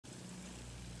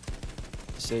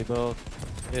Disabled.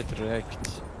 Hit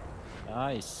wrecked.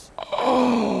 Nice. We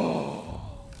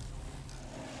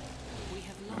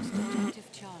have lost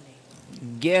objective Charlie.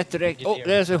 Get wrecked. Oh,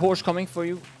 there's a horse coming for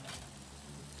you.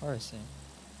 Where is he?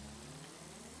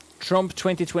 Trump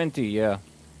 2020, yeah.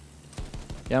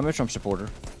 Yeah, I'm a Trump supporter.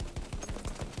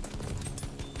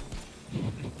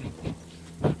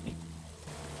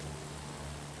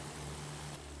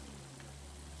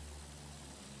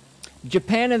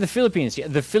 Japan and the Philippines. Yeah,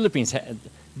 the Philippines.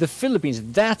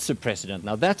 That's a president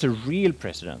now. That's a real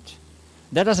president.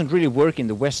 That doesn't really work in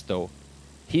the West, though.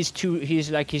 He's too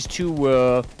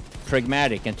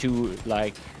pragmatic and too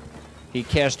like he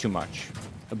cares too much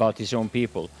about his own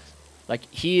people. Like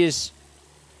he is.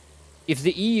 If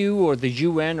the EU or the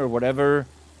UN or whatever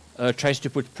tries to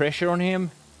put pressure on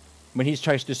him when he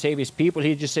tries to save his people,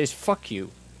 he just says "fuck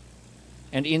you."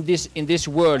 And in this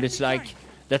world, it's like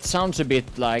that sounds a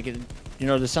bit like, you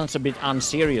know, that sounds a bit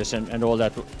unserious and all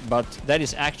that, but that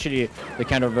is actually the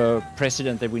kind of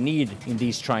president that we need in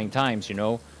these trying times, you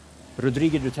know.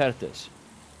 Rodrigo Duterte's.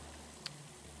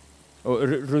 Oh,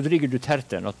 Rodrigo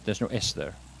Duterte, not there's no S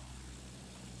there.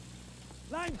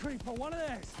 Land creeper, one of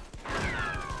theirs.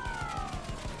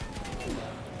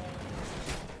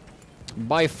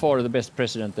 By far the best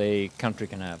president a country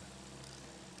can have.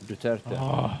 Duterte.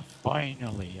 Oh,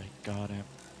 finally, I got him.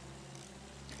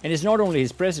 And it's not only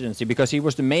his presidency, because he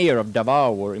was the mayor of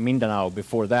Davao or Mindanao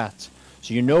before that.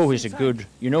 So you know he's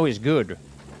good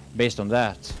based on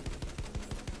that.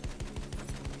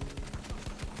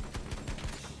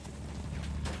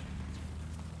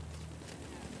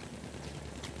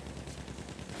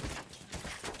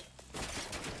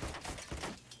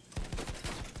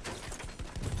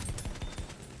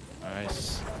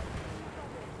 Nice.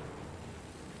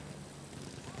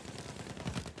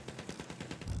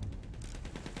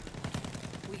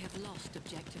 We have lost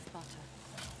objective butter.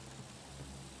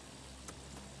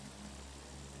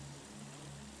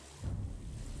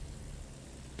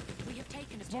 We have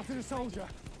taken Spotted a soldier.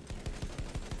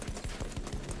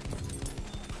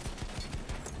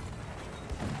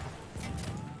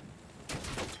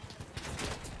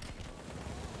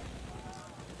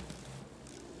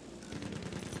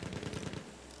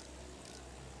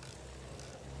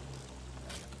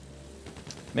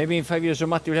 Maybe in 5 years or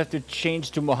Matti will have to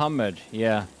change to Mohammed.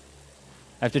 Yeah.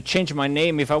 I have to change my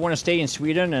name if I want to stay in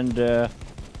Sweden and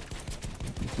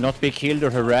not be killed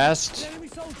or harassed.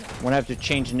 I'm gonna have to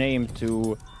change name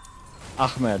to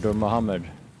Ahmed or Mohammed.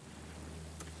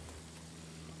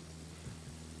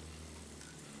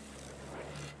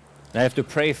 I have to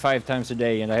pray 5 times a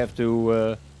day, and I have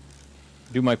to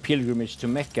do my pilgrimage to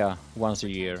Mecca once a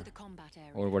year,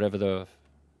 or whatever the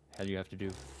hell you have to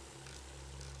do.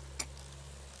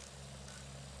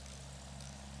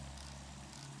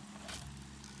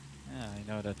 Yeah, I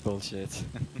know that bullshit.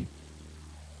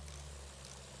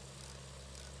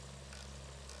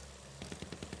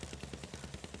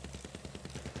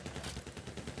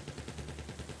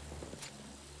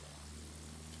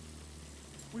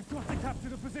 We've got to capture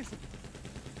the position.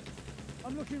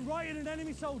 I'm looking right at an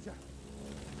enemy soldier.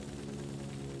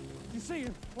 You see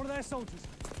him? One of their soldiers.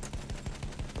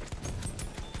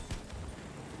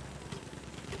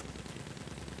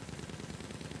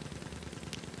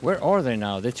 Where are they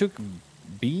now? They took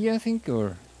B, I think,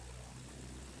 or...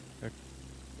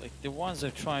 Like the ones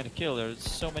they're trying to kill, there's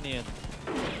so many in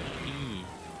E.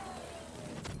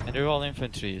 And they're all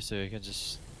infantry, so you can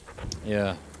just...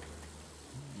 Yeah.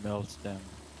 Melt them.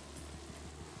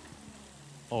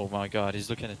 Oh my god, he's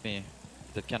looking at me.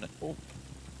 That cannon. Oh.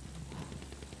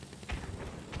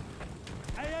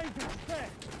 AA, there.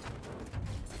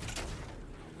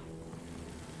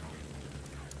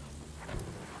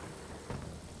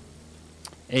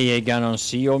 AA gun on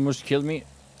C almost killed me.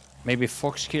 Maybe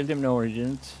Fox killed him. No, he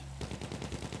didn't.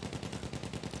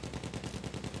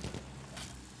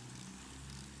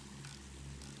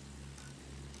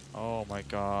 Oh my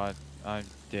god, I'm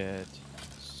dead.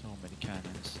 So many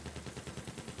cannons.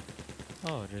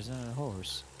 Oh, there's a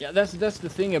horse. Yeah, that's the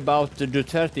thing about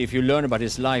Duterte. If you learn about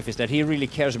his life, is that he really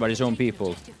cares about his own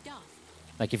people.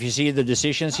 Like if you see the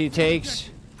decisions he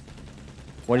takes,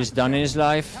 what he's done in his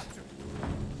life.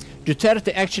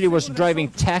 Duterte actually was driving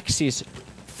taxis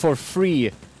for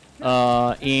free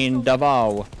in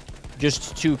Davao,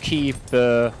 just to keep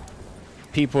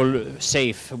people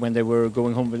safe when they were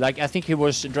going home. Like I think he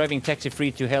was driving taxi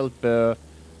free to help.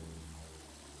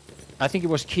 I think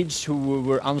it was kids who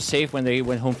were unsafe when they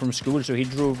went home from school, so he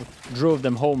drove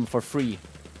them home for free.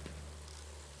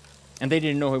 And they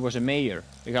didn't know he was a mayor.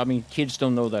 Like, I mean, kids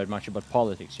don't know that much about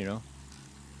politics, you know.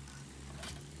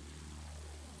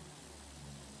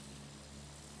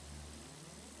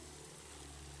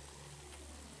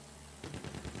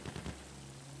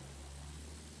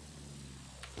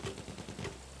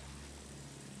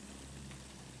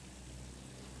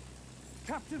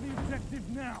 Capture the objective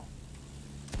now.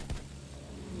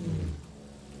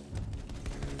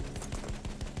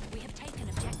 We have taken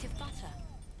objective butter.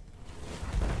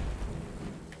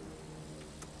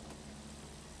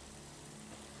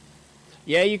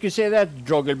 Yeah, you could say that,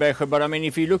 Drogelbecher, but I mean,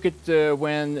 if you look at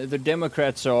when the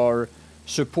Democrats are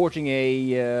supporting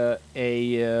a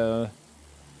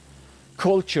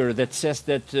culture that says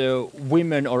that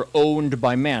women are owned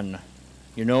by men,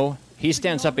 you know, he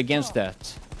stands up against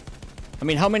that. I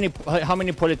mean, how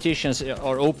many politicians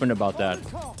are open about that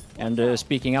and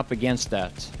speaking up against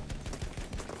that?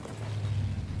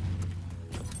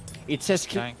 It says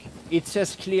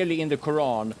clearly in the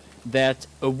Quran that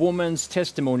a woman's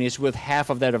testimony is worth half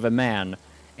of that of a man,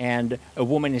 and a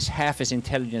woman is half as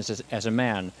intelligent as a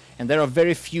man. And there are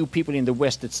very few people in the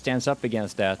West that stands up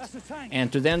against that.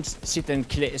 And to then sit and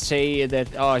say that,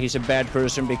 oh, he's a bad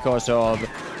person because of,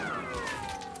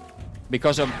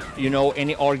 you know,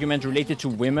 any argument related to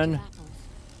women,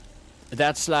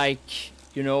 that's like,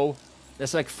 you know,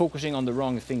 that's like focusing on the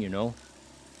wrong thing, you know.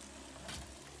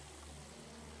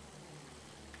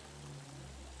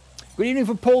 Good evening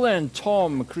from Poland,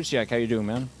 Tom Krusiak. How you doing,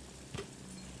 man?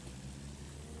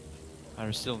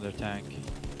 I'm still in their tank.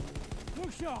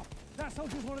 Look sharp. That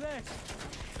soldier's one of theirs.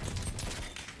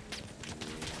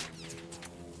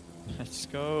 Let's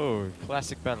go.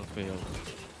 Classic battlefield.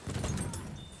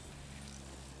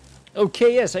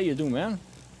 Okay, yes. How you doing, man?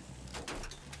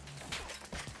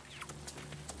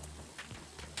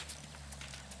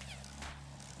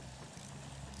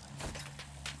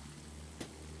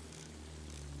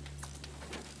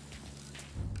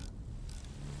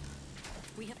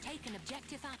 We have taken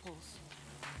objective apples.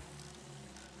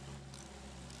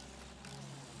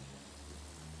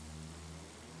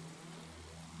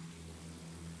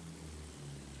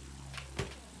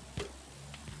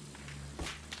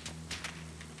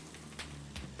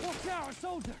 Watch out, a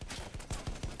soldier.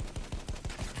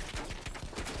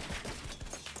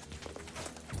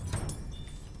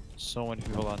 So many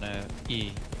people on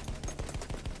E.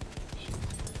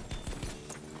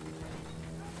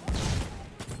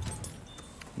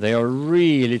 They are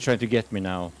really trying to get me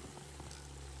now.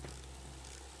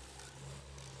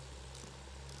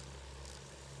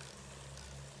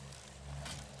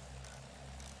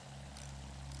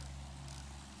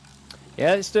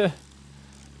 Yeah, it's the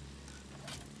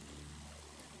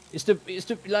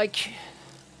like,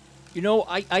 you know,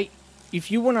 if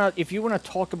you wanna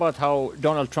talk about how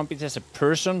Donald Trump is as a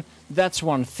person, that's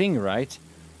one thing, right?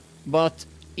 But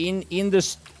in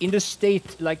the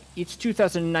state, like, it's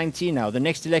 2019 now. The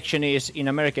next election is in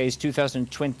America is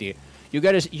 2020.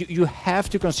 You have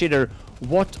to consider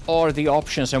what are the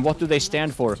options and what do they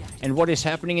stand for and what is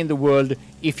happening in the world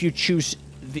if you choose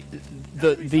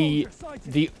the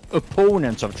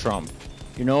opponents of Trump.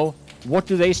 You know, what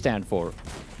do they stand for?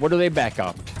 What do they back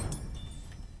up?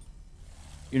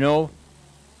 You know,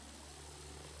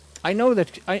 I know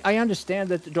that I understand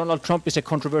that Donald Trump is a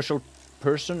controversial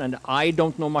person, and I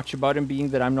don't know much about him, being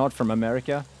that I'm not from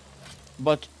America.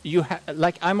 But you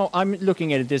like, I'm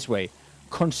looking at it this way: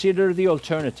 consider the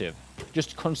alternative.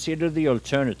 Just consider the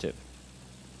alternative.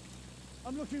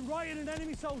 I'm looking right at an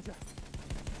enemy soldier.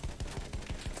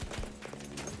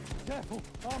 Careful,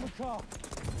 armored car.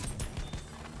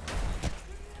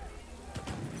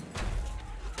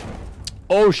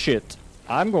 Oh shit!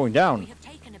 I'm going down. We have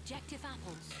taken objective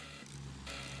apples.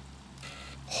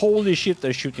 Holy shit!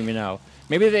 They're shooting me now.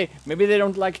 Maybe they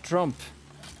don't like Trump.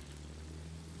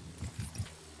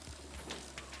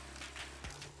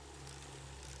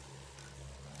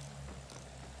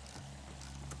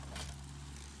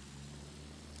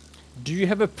 Do you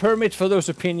have a permit for those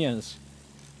opinions?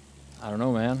 I don't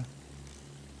know, man.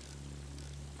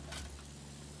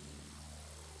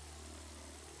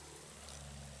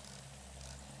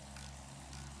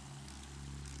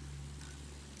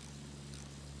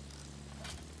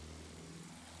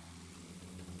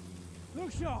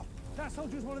 Look sharp. That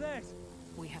soldier's one of theirs.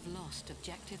 We have lost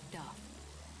objective Duff.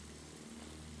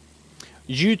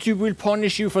 YouTube will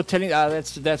punish you for telling. Ah,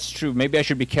 that's true. Maybe I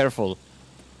should be careful.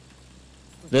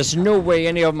 There's no way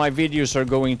any of my videos are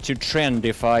going to trend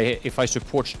if I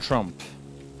support Trump.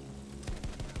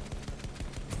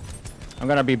 I'm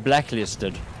gonna be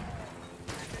blacklisted.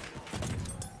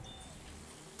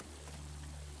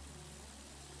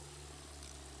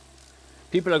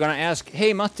 People are gonna ask,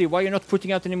 "Hey Matti, why are you not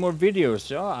putting out any more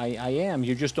videos?" Oh, I am.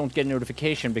 You just don't get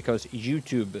notification because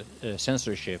YouTube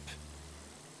censorship.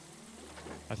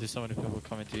 I see so many people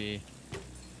coming to E.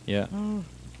 Yeah.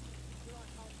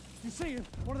 You see him?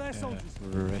 One of their soldiers.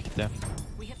 Wreck them.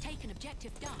 We have taken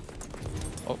objective Duff.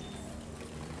 Oh.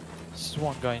 This is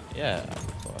one guy. Yeah,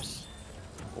 of course.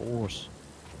 Of course.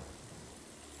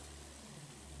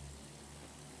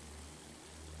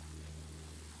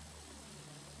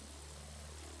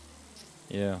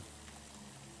 Yeah.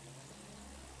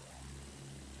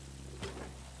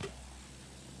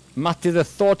 Matti the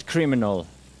thought criminal.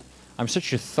 I'm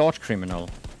such a thought criminal.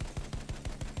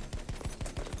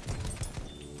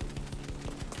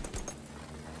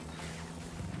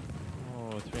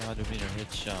 Oh, 300-meter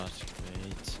headshot.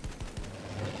 Great.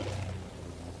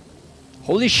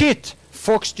 Holy shit!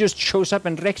 Fox just shows up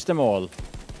and wrecks them all.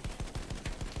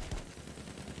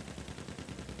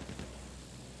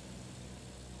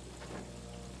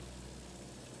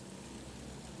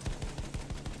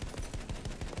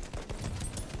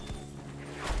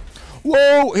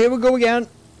 Whoa! Here we go again.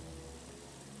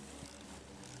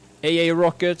 AA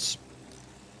rockets.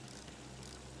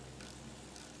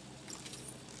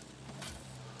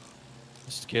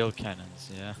 Scale cannons,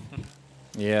 yeah.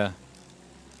 Yeah.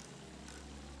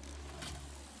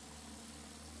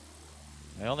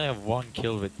 I only have 1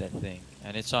 kill with that thing,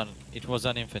 and it was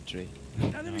on infantry.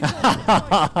 Enemy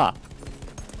soldier!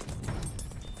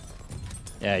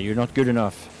 Yeah, you're not good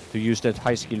enough to use that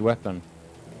high-skill weapon.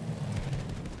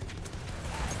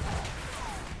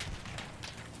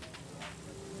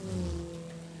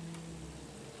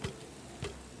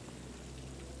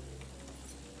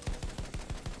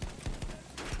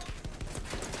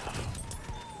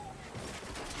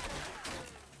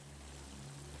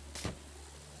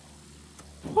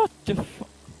 What the fuck?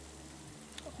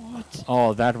 What?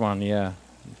 Oh, that one, yeah.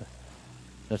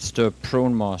 That's the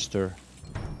prone master.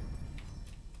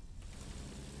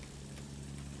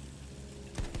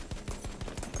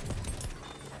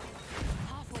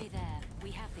 Halfway there,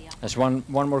 we have the upper. There's one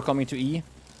more coming to E.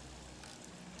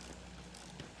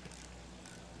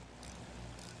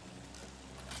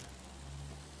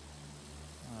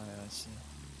 Oh, yeah, I see.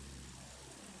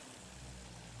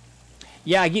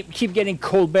 Yeah, I keep getting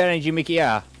Colbert and Jimmy.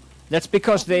 Yeah, that's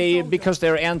because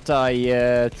they're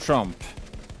anti-Trump.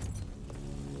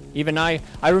 Even I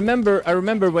remember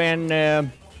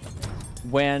when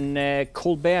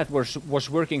Colbert was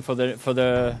working for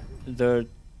the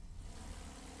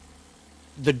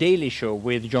Daily Show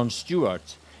with Jon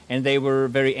Stewart, and they were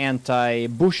very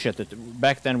anti-Bush at it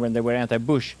back then when they were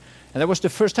anti-Bush, and that was the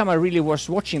first time I really was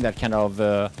watching that kind of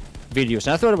videos,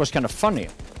 and I thought it was kind of funny.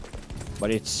 But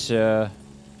it's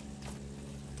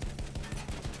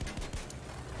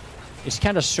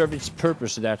kind of served its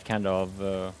purpose. That kind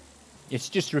of it's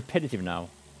just repetitive now.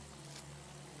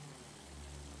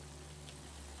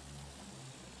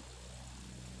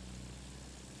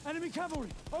 Enemy cavalry!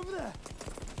 Over there!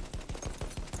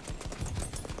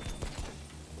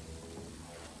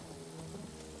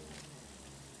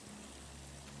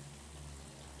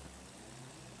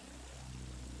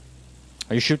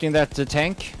 Are you shooting that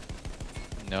tank?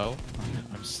 No,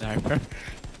 I'm sniper.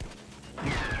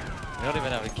 I don't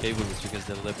even have a cable because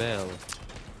the label.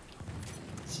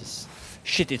 It's just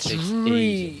Shit, it's takes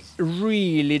really ages.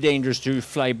 really dangerous to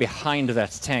fly behind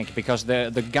that tank because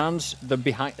the guns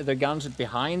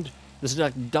behind this is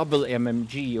like double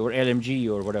MMG or LMG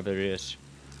or whatever it is,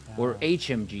 or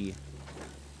HMG,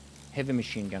 heavy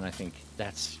machine gun. I think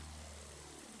that's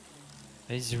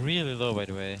It's really low, by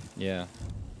the way. yeah.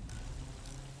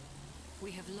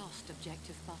 We have lost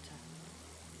objective butter.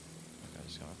 Okay,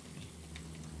 it's gone for me.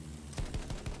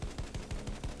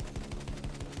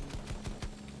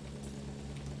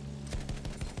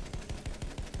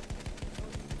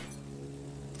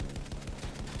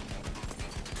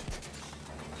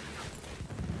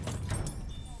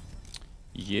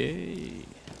 Yay!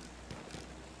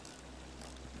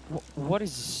 What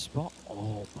is this spot?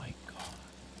 Oh my god.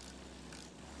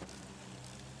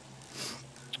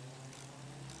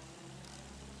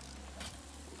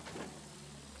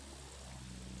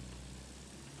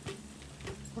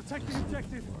 Protect the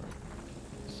objective!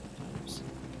 Sometimes.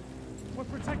 We're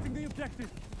protecting the objective!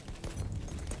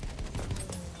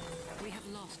 We have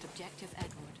lost objective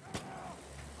Edward.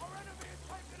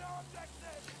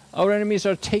 Our enemies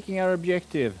are taking our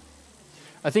objective.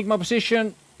 I think my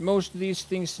position, most of these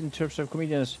things in terms of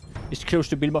comedians, is close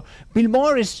to Bill Maher. Bill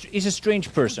Maher is a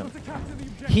strange person. Got to capture the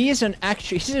objective! He is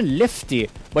he's a lefty,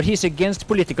 but he's against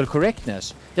political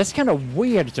correctness. That's kind of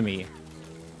weird to me. I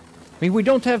mean, we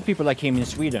don't have people like him in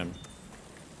Sweden.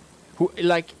 Who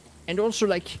and also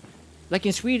like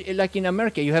in Sweden, like in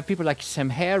America, you have people like Sam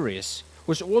Harris,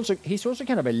 he's also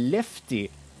kind of a lefty,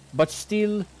 but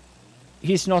still,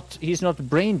 he's not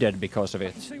brain dead because of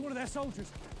it. See one of their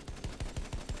soldiers!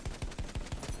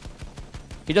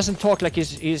 He doesn't talk like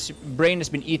his brain has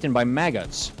been eaten by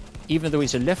maggots, even though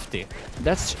he's a lefty.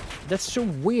 That's so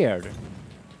weird.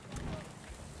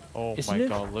 Oh Isn't my it?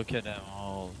 god, look at them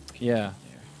all. Yeah.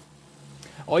 Here.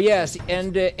 Oh yes,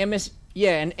 and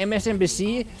Yeah, and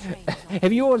MSNBC. Trains on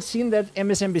Have you all seen that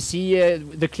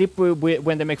MSNBC the clip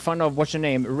when they make fun of what's her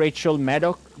name, Rachel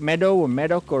Maddow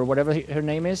or whatever her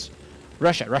name is?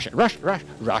 Russia,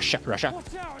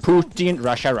 Putin,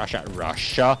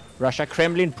 Russia,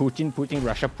 Kremlin, Putin,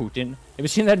 Russia, Putin. Have you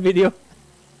seen that video?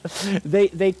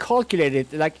 They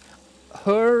calculated like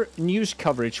her news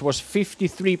coverage was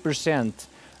 53%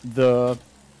 the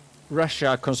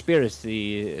Russia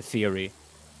conspiracy theory.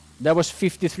 That was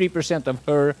 53% of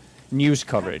her news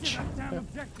coverage. Damn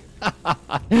objective.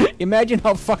 Imagine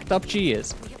how fucked up she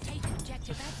is. We have taken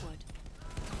objective Edward.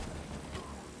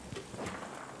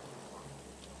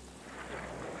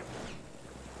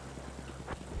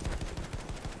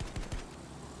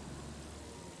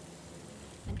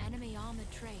 An enemy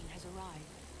armored train has arrived.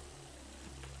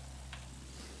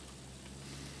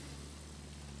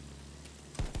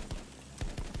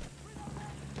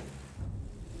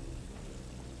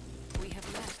 We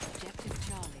have lost objective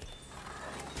Charlie.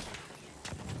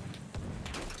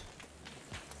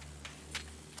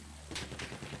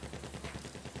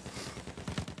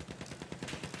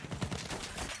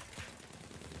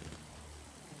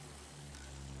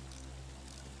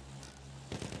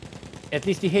 At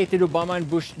least he hated Obama and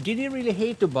Bush. Did he really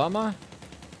hate Obama?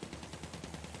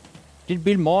 Did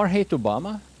Bill Maher hate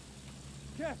Obama?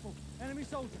 Careful. Enemy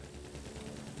soldier.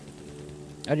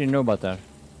 I didn't know about that.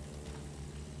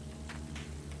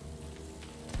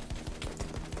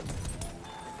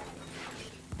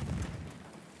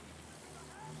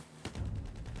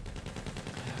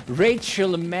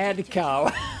 Rachel Mad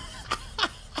Cow.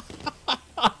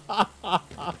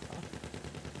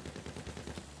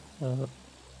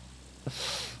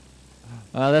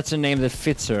 That's a name that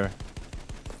fits her.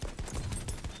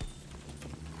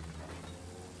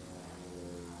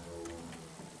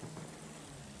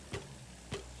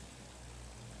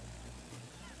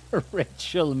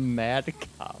 Rachel Mad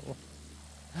Cow.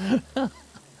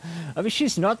 I mean,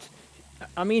 she's not.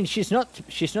 I mean, she's not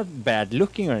bad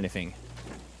looking or anything,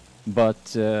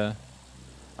 but I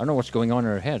don't know what's going on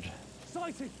in her head.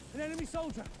 Sighting. An enemy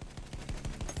soldier.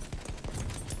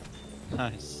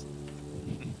 Nice.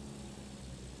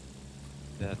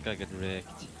 That guy got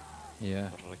wrecked.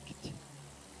 Yeah. Wrecked.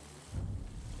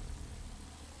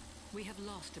 We have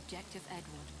lost objective Edward.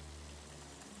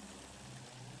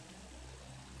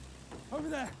 Over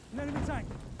there. An enemy tank.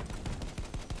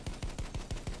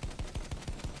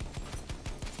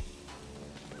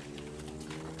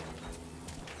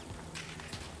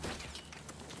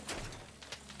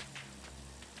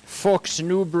 Fox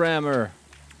Noobrammer.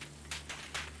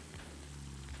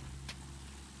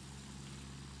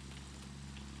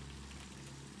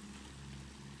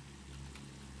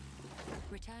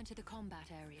 Return to the combat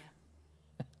area.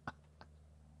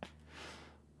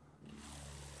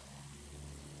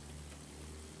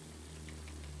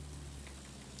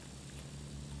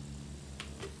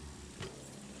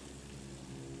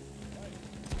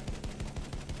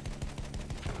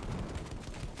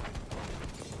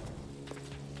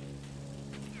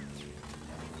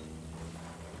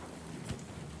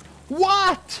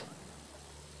 What?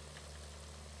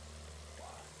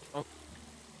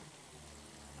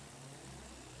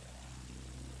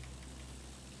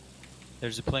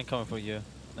 There's a plane coming for you.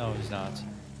 No, he's not.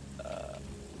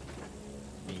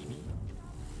 Maybe.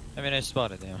 I mean, I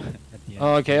spotted him at the end.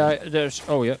 Oh, okay, there's.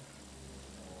 Oh, yeah.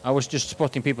 I was just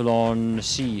spotting people on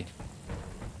sea.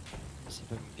 See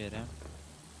if I can get him.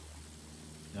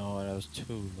 No, that was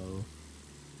too low.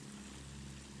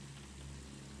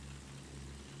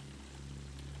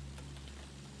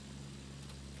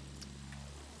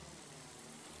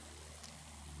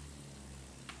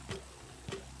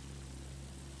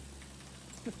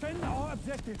 Defend our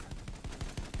objective.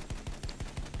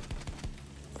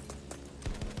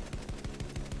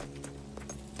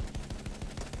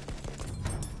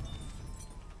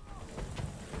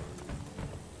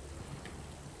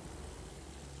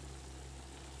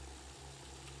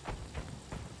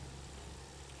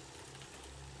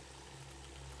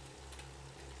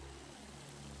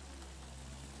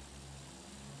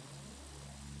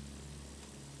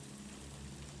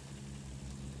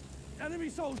 Enemy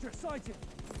soldier sighted.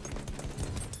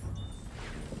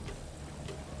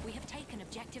 We have taken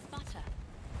objective Butter.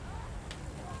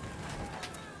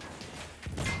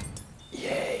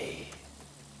 Yay.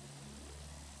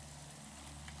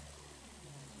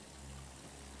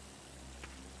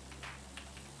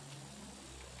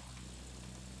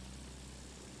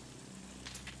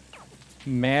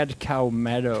 Mad Cow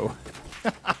Meadow.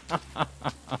 A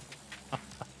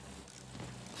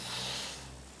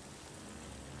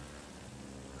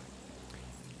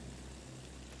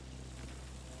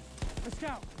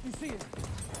scout. You see it.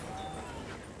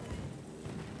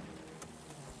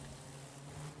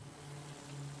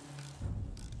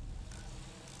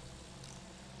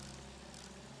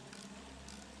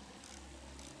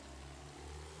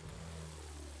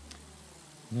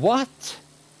 What?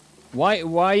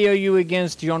 Why are you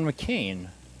against John McCain?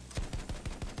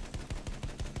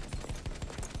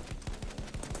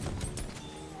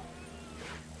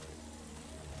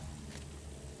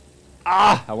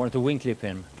 Ah! I wanted to wing clip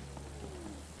him.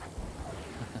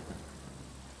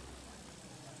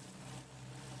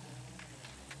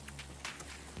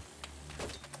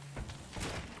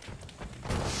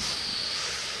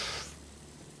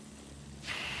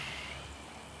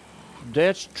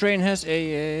 That train has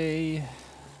AA.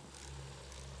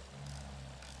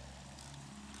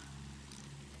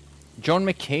 John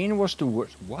McCain was the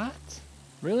worst. What?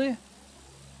 Really?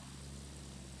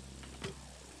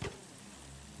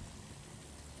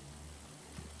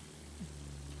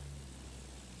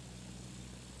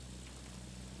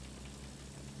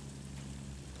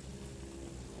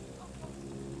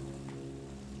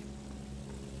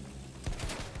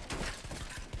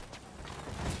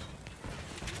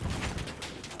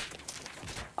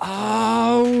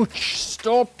 Ouch!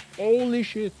 Stop! Holy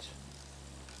shit!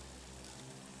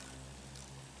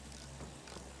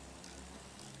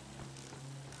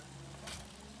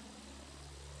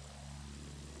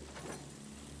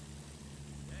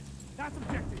 That's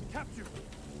objective. Capture.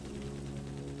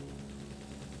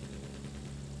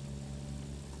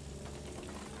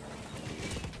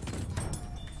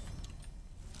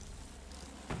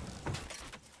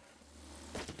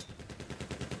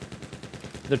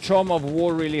 The trauma of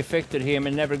war really affected him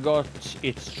and never got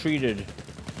it treated.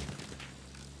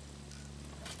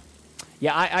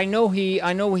 Yeah, I know he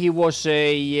was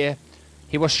a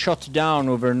he was shot down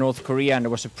over North Korea and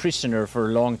was a prisoner for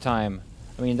a long time.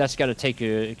 I mean, that's got to take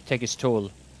its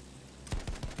toll.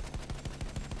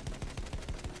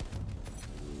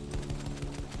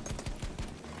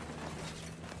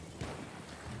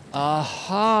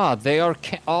 Aha, they are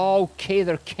okay,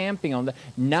 they're camping on the.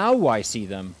 Now I see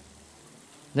them.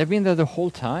 They've been there the whole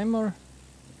time, or?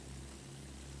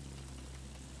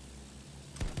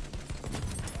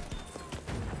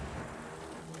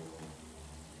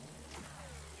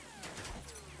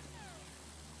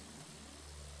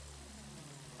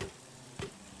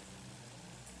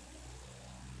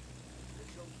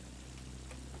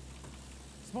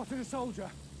 Spotted a soldier.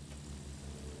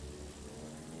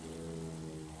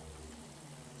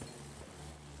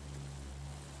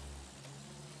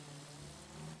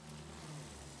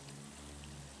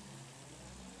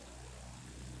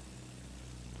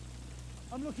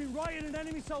 I'm looking right at an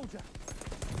enemy soldier.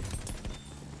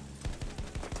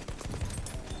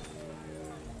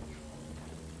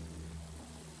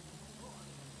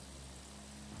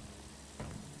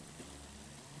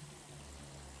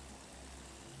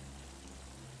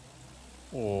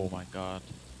 Oh my god.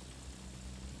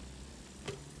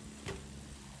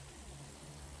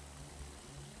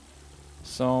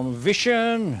 Some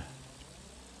vision.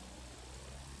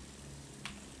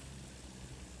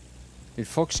 Did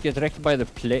Fox get wrecked by the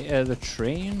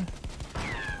train?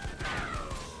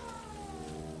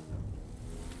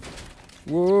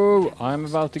 Whoa! I'm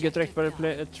about to get wrecked by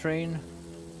the train.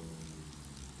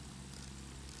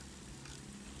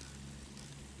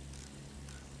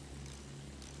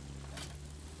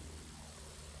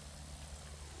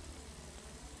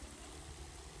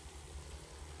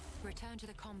 Return to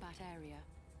the combat area.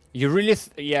 You really?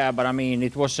 Yeah, but I mean,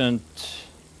 it wasn't.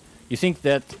 You think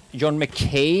that John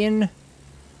McCain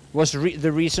was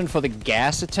the reason for the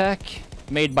gas attack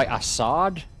made by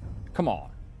Assad? Come on.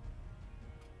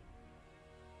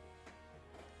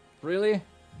 Really?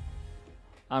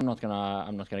 I'm not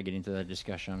gonna get into that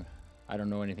discussion. I don't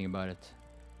know anything about it.